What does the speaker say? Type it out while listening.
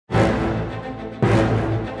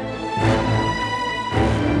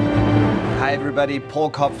Hi everybody,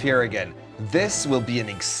 Paul Kopf here again. This will be an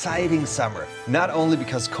exciting summer, not only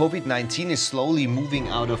because COVID-19 is slowly moving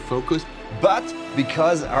out of focus, but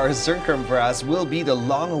because our Synchron brass will be the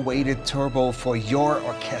long-awaited turbo for your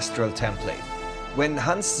orchestral template. When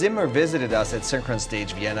Hans Zimmer visited us at Synchron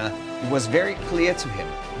Stage Vienna, it was very clear to him,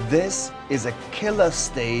 this is a killer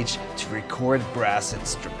stage to record brass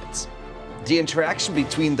instruments. The interaction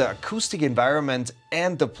between the acoustic environment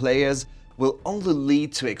and the players will only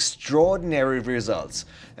lead to extraordinary results.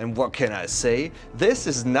 And what can I say? This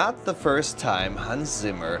is not the first time Hans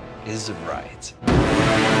Zimmer is right.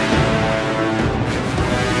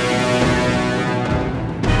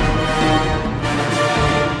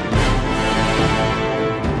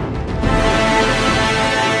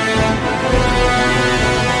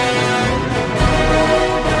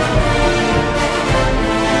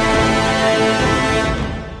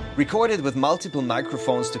 Recorded with multiple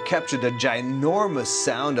microphones to capture the ginormous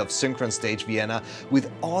sound of Synchron Stage Vienna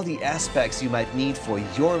with all the aspects you might need for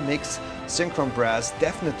your mix, Synchron Brass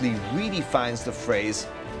definitely redefines the phrase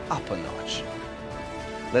up a notch.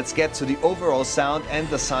 Let's get to the overall sound and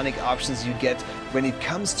the sonic options you get when it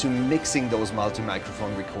comes to mixing those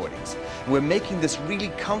multi-microphone recordings. We're making this really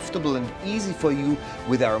comfortable and easy for you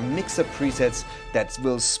with our mixer presets that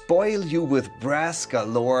will spoil you with brass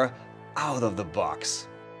galore out of the box.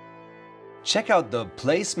 Check out the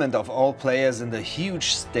placement of all players in the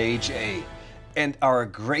huge Stage A. And our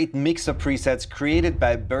great mixer presets created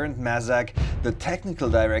by Bernd Mazak, the technical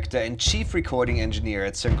director and chief recording engineer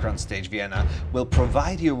at Synchron Stage Vienna, will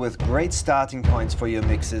provide you with great starting points for your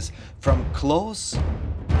mixes from close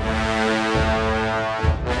and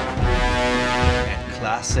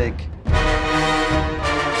classic,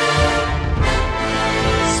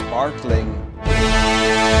 sparkling,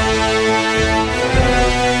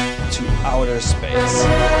 to outer space.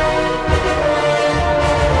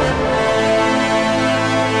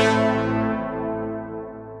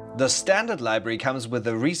 The standard library comes with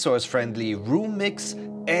a resource-friendly room mix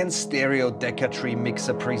and stereo Deca-tree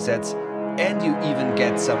mixer presets, and you even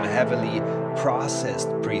get some heavily processed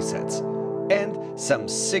presets and some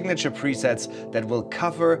signature presets that will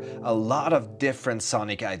cover a lot of different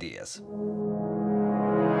sonic ideas.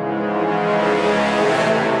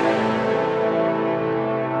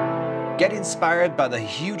 Get inspired by the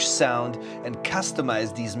huge sound and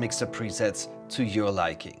customize these mixer presets to your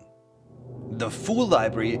liking. The full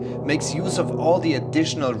library makes use of all the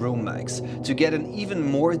additional room mics to get an even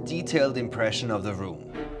more detailed impression of the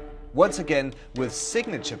room. Once again, with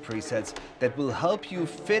signature presets that will help you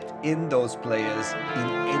fit in those players in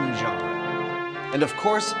any genre. And of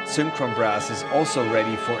course, Synchron Brass is also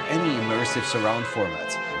ready for any immersive surround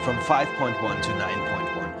formats, from 5.1 to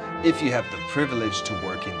 9.1, if you have the privilege to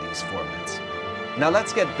work in these formats. Now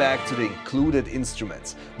let's get back to the included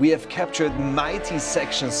instruments. We have captured mighty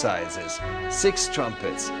section sizes, 6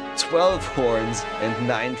 trumpets, 12 horns and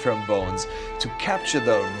 9 trombones to capture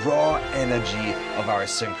the raw energy of our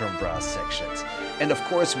Synchron Brass sections. And of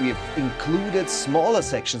course we have included smaller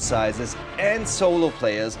section sizes and solo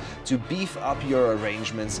players to beef up your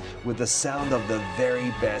arrangements with the sound of the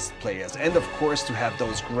very best players, and of course to have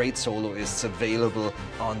those great soloists available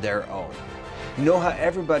on their own. You know how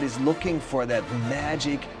everybody's looking for that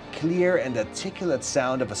magic, clear and articulate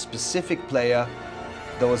sound of a specific player?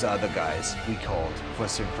 Those are the guys we called for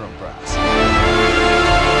Synchron Brass.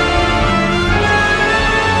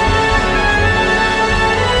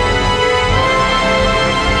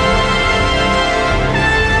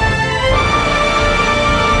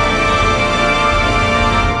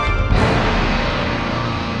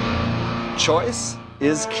 Choice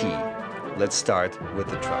is key. Let's start with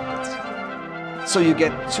the trumpets. So you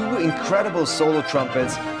get 2 incredible solo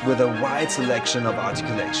trumpets with a wide selection of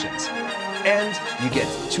articulations. And you get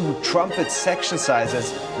 2 trumpet section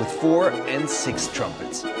sizes with 4 and 6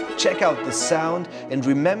 trumpets. Check out the sound and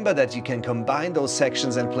remember that you can combine those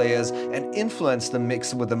sections and players and influence the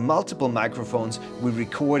mix with the multiple microphones we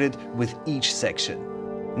recorded with each section.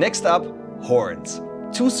 Next up, horns.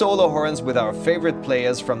 2 solo horns with our favorite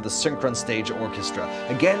players from the Synchron Stage Orchestra,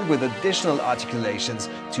 again with additional articulations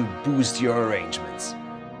to boost your arrangements.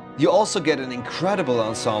 You also get an incredible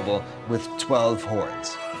ensemble with 12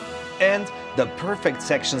 horns. And the perfect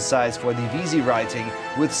section size for divisi writing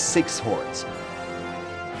with 6 horns.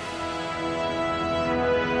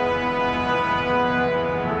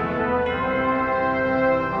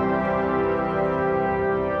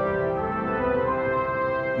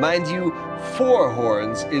 Mind you, 4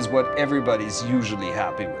 horns is what everybody's usually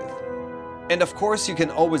happy with. And of course, you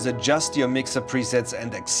can always adjust your mixer presets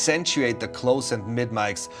and accentuate the close and mid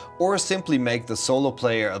mics, or simply make the solo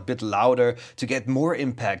player a bit louder to get more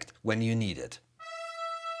impact when you need it.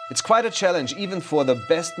 It's quite a challenge even for the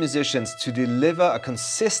best musicians to deliver a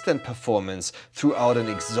consistent performance throughout an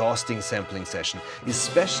exhausting sampling session,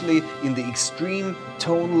 especially in the extreme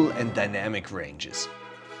tonal and dynamic ranges.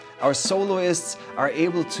 Our soloists are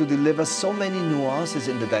able to deliver so many nuances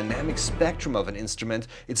in the dynamic spectrum of an instrument,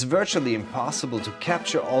 it's virtually impossible to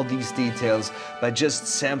capture all these details by just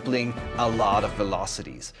sampling a lot of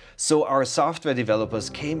velocities. So our software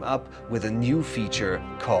developers came up with a new feature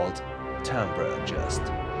called Timbre Adjust.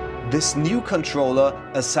 This new controller,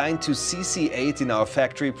 assigned to CC8 in our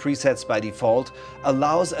factory presets by default,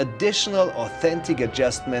 allows additional authentic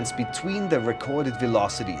adjustments between the recorded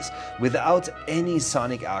velocities without any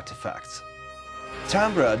sonic artifacts.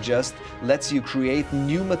 Timbre Adjust lets you create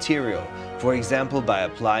new material, for example by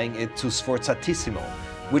applying it to sforzatissimo,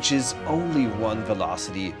 which is only one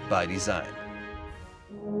velocity by design.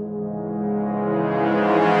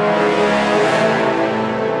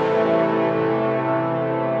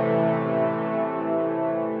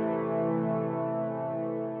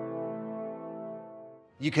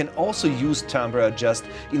 You can also use Timbre Adjust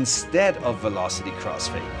instead of velocity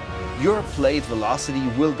crossfade. Your played velocity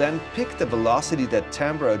will then pick the velocity that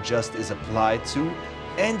Timbre Adjust is applied to,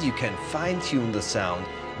 and you can fine-tune the sound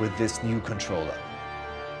with this new controller.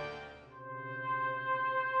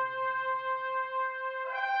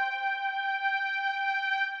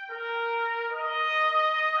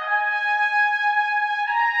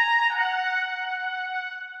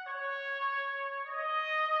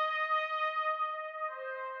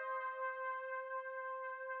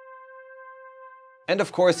 And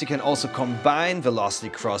of course, you can also combine velocity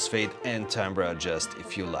crossfade and Timbre Adjust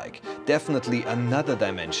if you like. Definitely another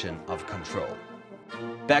dimension of control.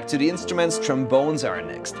 Back to the instruments, trombones are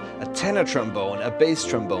next. A tenor trombone, a bass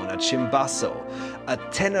trombone, a cimbasso, a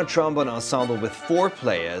tenor trombone ensemble with 4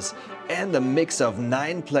 players, and a mix of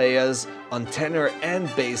 9 players on tenor and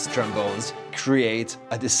bass trombones create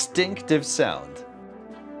a distinctive sound.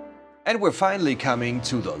 And we're finally coming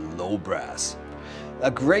to the low brass. A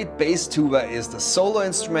great bass tuba is the solo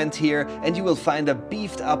instrument here, and you will find a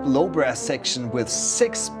beefed up low brass section with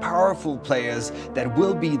 6 powerful players that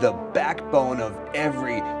will be the backbone of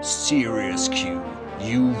every serious cue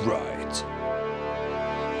you write.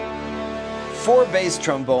 4 bass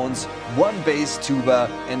trombones, 1 bass tuba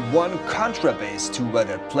and 1 contrabass tuba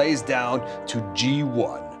that plays down to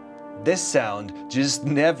G1. This sound just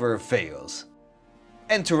never fails.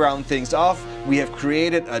 And to round things off, we have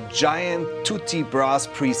created a giant Tutti brass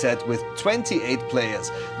preset with 28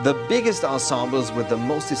 players, the biggest ensembles with the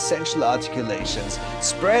most essential articulations,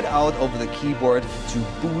 spread out over the keyboard to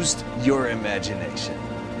boost your imagination.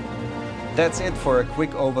 That's it for a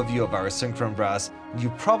quick overview of our Synchron brass. You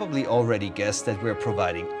probably already guessed that we're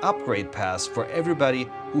providing upgrade paths for everybody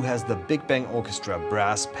who has the Big Bang Orchestra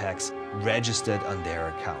brass packs registered on their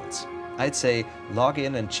accounts. I'd say log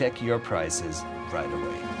in and check your prices right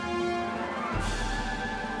away.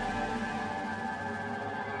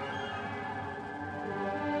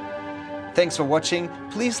 Thanks for watching.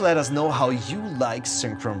 Please let us know how you like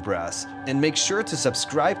Synchron brass, and make sure to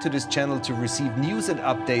subscribe to this channel to receive news and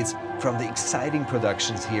updates from the exciting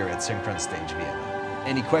productions here at Synchron Stage Vienna.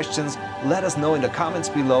 Any questions? Let us know in the comments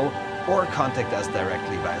below, or contact us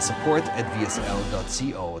directly via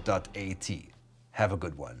support@vsl.co.at. Have a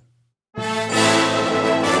good one.